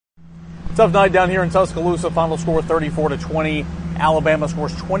Tough night down here in Tuscaloosa. Final score 34-20. Alabama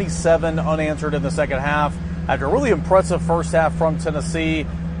scores 27 unanswered in the second half after a really impressive first half from Tennessee.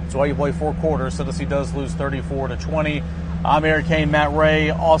 That's why you play 4 quarters. Tennessee does lose 34-20. I'm Eric Kane, Matt Ray,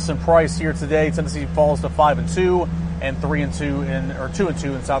 Austin Price here today. Tennessee falls to 5-2 and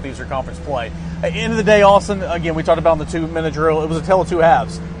 2-2 in Southeastern Conference play. At the end of the day, Austin, again, we talked about in the 2-minute drill, it was a tale of two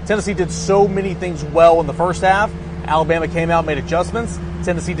halves. Tennessee did so many things well in the first half. Alabama came out, made adjustments.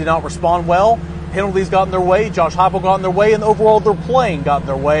 Tennessee did not respond well. Penalties got in their way. Josh Heupel got in their way, and overall their playing got in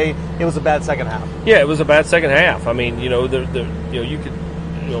their way. It was a bad second half. Yeah, it was a bad second half. I mean, you could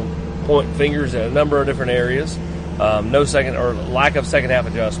point fingers at a number of different areas. No second or lack of second half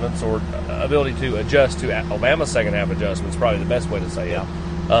adjustments or ability to adjust to Alabama's second half adjustments. Probably the best way to say it.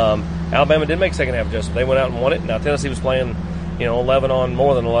 Alabama did make second half adjustments. They went out and won it. Now Tennessee was playing, 11 on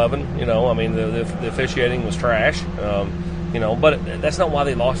more than 11. The officiating was trash. But that's not why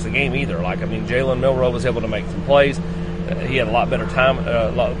they lost the game either. Jalen Milroe was able to make some plays. He had a lot better time,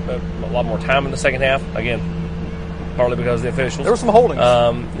 a lot more time in the second half. Again, partly because of the officials. There were some holdings.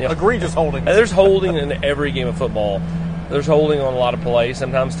 Egregious holdings. There's holding in every game of football. There's holding on a lot of plays.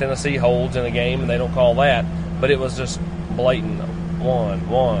 Sometimes Tennessee holds in a game and they don't call that. But it was just blatant.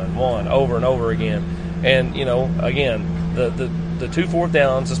 One, over and over again. And, again, the 2 fourth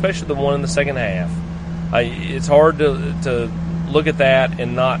downs, especially the one in the second half, it's hard to look at that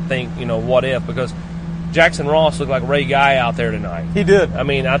and not think, what if, because Jackson Ross looked like Ray Guy out there tonight. He did.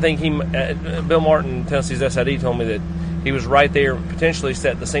 I think Bill Martin, Tennessee's SID, told me that he was right there, potentially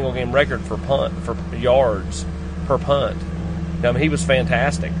set the single game record for yards per punt. He was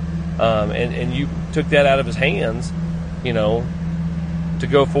fantastic. And you took that out of his hands, to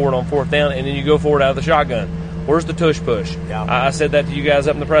go forward on 4th down, and then you go forward out of the shotgun. Where's the tush push? Yeah. I said that to you guys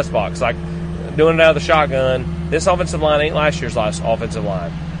up in the press box. Doing it out of the shotgun, this offensive line ain't last year's offensive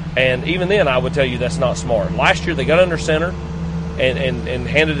line. And even then, I would tell you that's not smart. Last year, they got under center and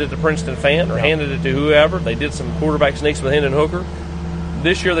handed it to Princeton Fant or handed it to whoever. They did some quarterback sneaks with Hendon Hooker.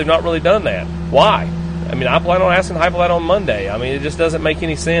 This year, they've not really done that. Why? I plan on asking Heupel that on Monday. It just doesn't make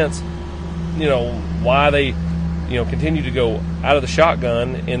any sense, why they, continue to go out of the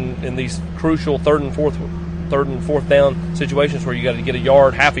shotgun in these crucial third and fourth down situations where you got to get a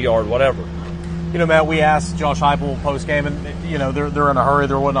yard, half a yard, whatever. Matt, we asked Josh Heupel post-game, and, they're in a hurry.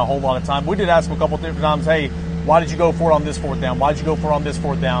 There wasn't a whole lot of time. We did ask him a couple of different times, hey, why did you go for it on this 4th down? Why did you go for it on this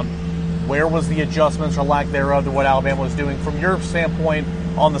 4th down? Where was the adjustments or lack thereof to what Alabama was doing? From your standpoint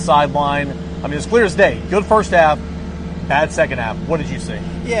on the sideline, it's clear as day. Good first half, bad second half. What did you see?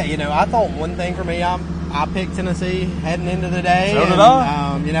 Yeah, I thought one thing for me, I picked Tennessee heading into the day. So did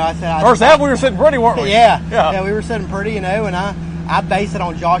I. I said first half we were sitting pretty, weren't we? Yeah, we were sitting pretty, and I based it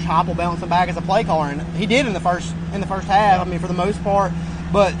on Josh Heupel bouncing back as a play caller, and he did in the first half. For the most part.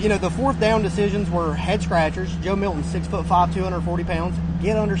 But the 4th down decisions were head scratchers. Joe Milton, 6'5", 240 pounds.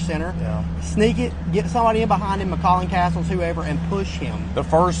 Get under center, sneak it, get somebody in behind him, McCollin Castles, whoever, and push him. The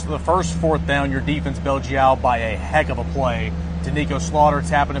first 4th down, your defense bailed you out by a heck of a play. Danico Slaughter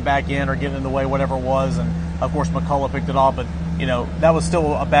tapping it back in or getting in the way, whatever it was, and of course McCullough picked it off. But that was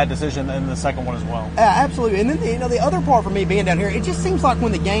still a bad decision in the second one as well. Absolutely. And then, the other part for me being down here, it just seems like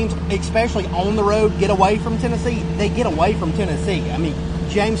when the games, especially on the road, get away from Tennessee, they get away from Tennessee.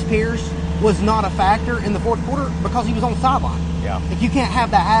 James Pierce was not a factor in the 4th quarter because he was on the sideline. Yeah. You can't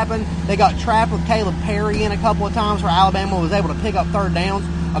have that happen. They got trapped with Caleb Perry in a couple of times where Alabama was able to pick up 3rd downs,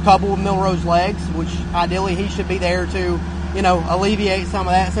 a couple with Milroe's legs, which ideally he should be there to, alleviate some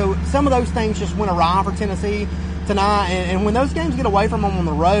of that. So some of those things just went awry for Tennessee tonight, and when those games get away from them on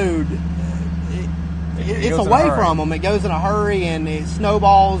the road, it's away from them. It goes in a hurry and it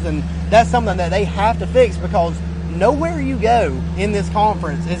snowballs, and that's something that they have to fix because nowhere you go in this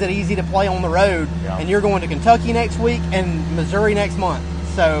conference is it easy to play on the road, and you're going to Kentucky next week and Missouri next month.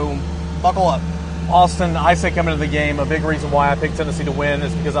 So buckle up. Austin, I say coming into the game, a big reason why I picked Tennessee to win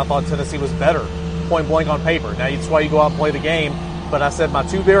is because I thought Tennessee was better, point blank on paper. Now, that's why you go out and play the game. But I said my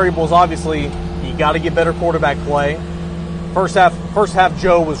 2 variables, obviously, you got to get better quarterback play. First half,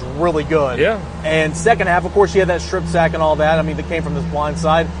 Joe was really good. Yeah. And second half, of course, he had that strip sack and all that. That came from this blind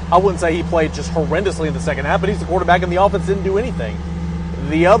side. I wouldn't say he played just horrendously in the second half, but he's the quarterback and the offense didn't do anything.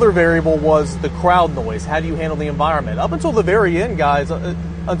 The other variable was the crowd noise. How do you handle the environment? Up until the very end, guys,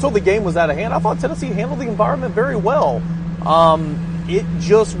 until the game was out of hand, I thought Tennessee handled the environment very well. It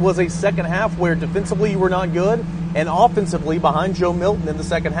just was a second half where defensively you were not good, and offensively behind Joe Milton in the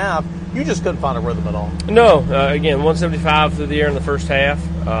second half, you just couldn't find a rhythm at all. No, again, 175 through the air in the first half,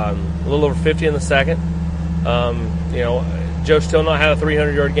 a little over 50 in the second. Joe still not had a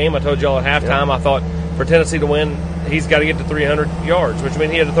 300-yard game. I told y'all at halftime I thought for Tennessee to win, he's got to get to 300 yards, which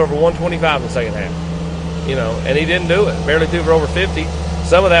means he had to throw for 125 in the second half. And he didn't do it. Barely threw for over 50.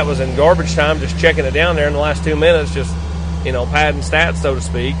 Some of that was in garbage time, just checking it down there in the last 2 minutes, just padding stats, so to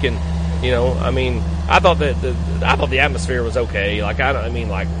speak. And I thought the atmosphere was okay.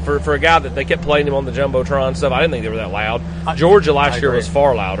 For a guy that they kept playing him on the jumbotron stuff, I didn't think they were that loud. Georgia last year was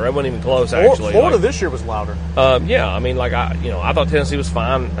far louder. It wasn't even close, actually. Florida this year was louder. I thought Tennessee was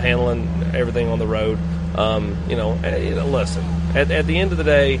fine handling everything on the road. Listen, at the end of the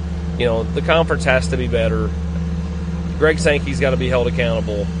day, the conference has to be better. Greg Sankey's got to be held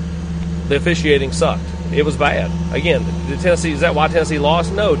accountable. The officiating sucked. It was bad. Again, is that why Tennessee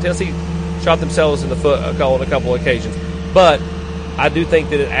lost? No, Tennessee shot themselves in the foot on a couple of occasions. But I do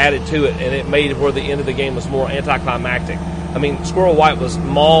think that it added to it, and it made it where the end of the game was more anticlimactic. Squirrel White was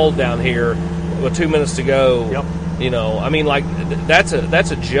mauled down here with 2 minutes to go. Yep.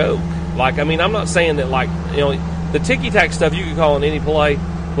 That's a joke. I'm not saying that the ticky-tack stuff you can call in any play.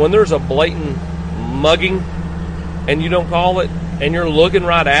 When there's a blatant mugging and you don't call it and you're looking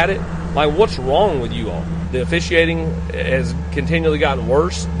right at it, what's wrong with you all? The officiating has continually gotten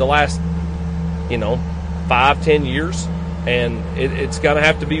worse the last 5-10 years, and it's going to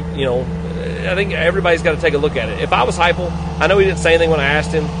have to be, I think everybody's got to take a look at it. If I was Heupel, I know he didn't say anything when I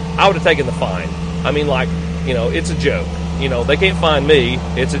asked him, I would have taken the fine. It's a joke. They can't fine me.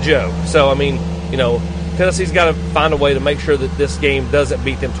 It's a joke. So, Tennessee's got to find a way to make sure that this game doesn't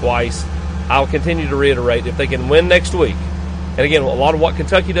beat them twice. I'll continue to reiterate, if they can win next week, and again, a lot of what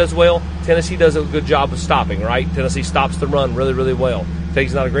Kentucky does well, Tennessee does a good job of stopping, right? Tennessee stops the run really, really well.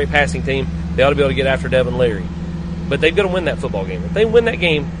 Tennessee's not a great passing team. They ought to be able to get after Devin Leary. But they've got to win that football game. If they win that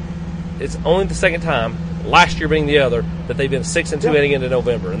game, it's only the second time, last year being the other, that they've been 6-2 heading into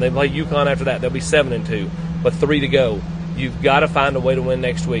November. And they play UConn after that. They'll be 7-2, but 3 to go. You've got to find a way to win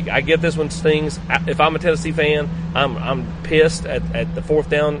next week. I get this one stings. If I'm a Tennessee fan, I'm pissed at the fourth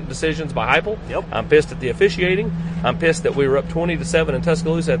down decisions by Heupel. Yep. I'm pissed at the officiating. I'm pissed that we were up 20-7 in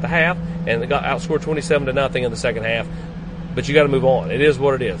Tuscaloosa at the half, and they got outscored 27-0 in the second half. But you got to move on. It is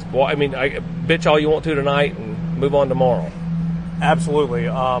what it is. Well, I bitch all you want to tonight and move on tomorrow. Absolutely.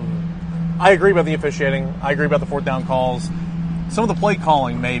 I agree about the officiating. I agree about the fourth down calls. Some of the play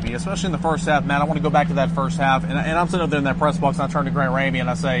calling, maybe, especially in the first half, Matt. I want to go back to that first half. And I'm sitting up there in that press box, and I turn to Grant Ramey, and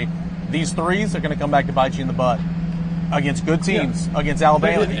I say, these threes are going to come back to bite you in the butt against good teams, against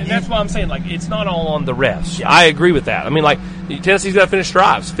Alabama. And that's why I'm saying, it's not all on the refs. Yeah. I agree with that. Tennessee's got to finish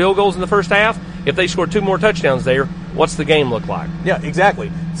drives. Field goals in the first half, if they score 2 more touchdowns there, what's the game look like? Yeah,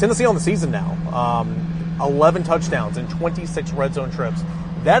 exactly. Tennessee on the season now, 11 touchdowns and 26 red zone trips.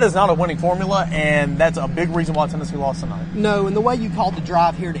 That is not a winning formula, and that's a big reason why Tennessee lost tonight. No, and the way you called the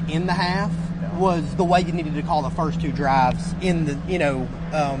drive here to end the half was the way you needed to call the first 2 drives in the,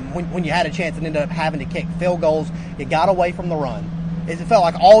 when you had a chance and ended up having to kick field goals. You got away from the run. It felt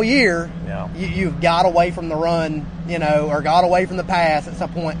like all year you've got away from the run, or got away from the pass at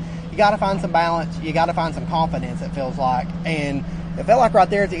some point. You got to find some balance. You got to find some confidence, it feels like. And it felt like right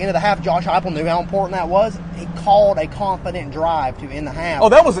there at the end of the half, Josh Heupel knew how important that was. He called a confident drive to end the half. Oh,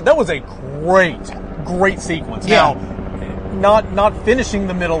 that was a great sequence. Yeah. Now, not finishing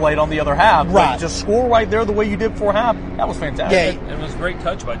the middle late on the other half, right? But just score right there the way you did before half. That was fantastic. Yeah, it was a great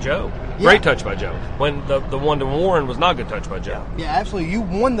touch by Joe. Great touch by Joe. When the one to Warren was not a good touch by Joe. Yeah, absolutely. You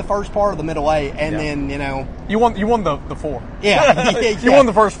won the first part of the middle eight, and then you won the 4. Yeah, you won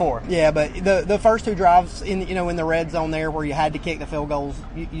the first 4. Yeah, but the first 2 drives in in the red zone there where you had to kick the field goals,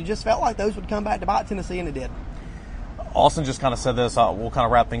 you just felt like those would come back to bite Tennessee, and it did. Austin just kind of said this. We'll kind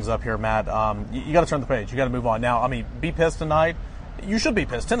of wrap things up here, Matt. You got to turn the page. You got to move on now. Be pissed tonight. You should be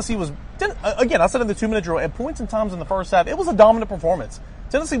pissed. Tennessee was, again, I said in the 2-minute drill, at points and times in the first half, it was a dominant performance.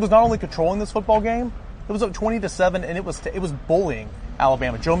 Tennessee was not only controlling this football game, it was up 20-7, and it was bullying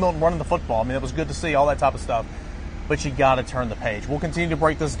Alabama. Joe Milton running the football. It was good to see all that type of stuff. But you got to turn the page. We'll continue to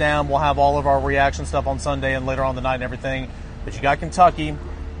break this down. We'll have all of our reaction stuff on Sunday and later on the night and everything. But you got Kentucky.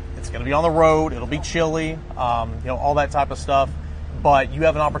 It's going to be on the road. It'll be chilly. All that type of stuff. But you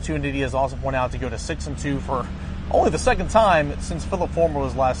have an opportunity, as Austin pointed out, to go to 6-2 for only the second time since Philip Fulmer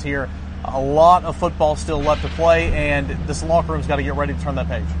was last here. A lot of football still left to play, and this locker room's got to get ready to turn that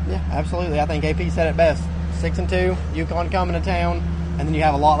page. Yeah, absolutely. I think AP said it best. 6-2, UConn coming to town, and then you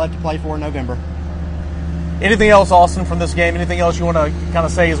have a lot left to play for in November. Anything else, Austin, from this game? Anything else you want to kind of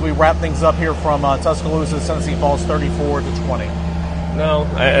say as we wrap things up here from Tuscaloosa? Tennessee falls 34-20. No.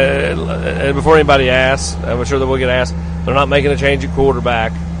 And before anybody asks, I'm sure that we'll get asked, they're not making a change at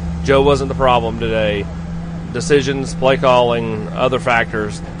quarterback. Joe wasn't the problem today. Decisions, play calling, other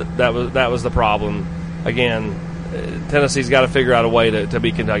factors, that was the problem. Again, Tennessee's got to figure out a way to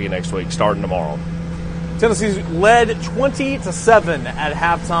beat Kentucky next week, starting tomorrow. Tennessee led 20-7 at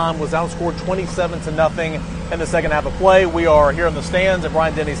halftime, was outscored 27-0 in the second half of play. We are here in the stands at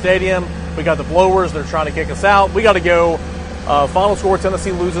Bryant-Denny Stadium. We got the blowers. They're trying to kick us out. We got to go. Final score,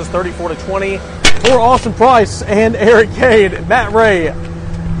 Tennessee loses 34-20. For Austin Price and Eric Cade, Matt Ray,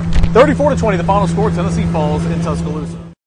 34-20, the final score, Tennessee falls in Tuscaloosa.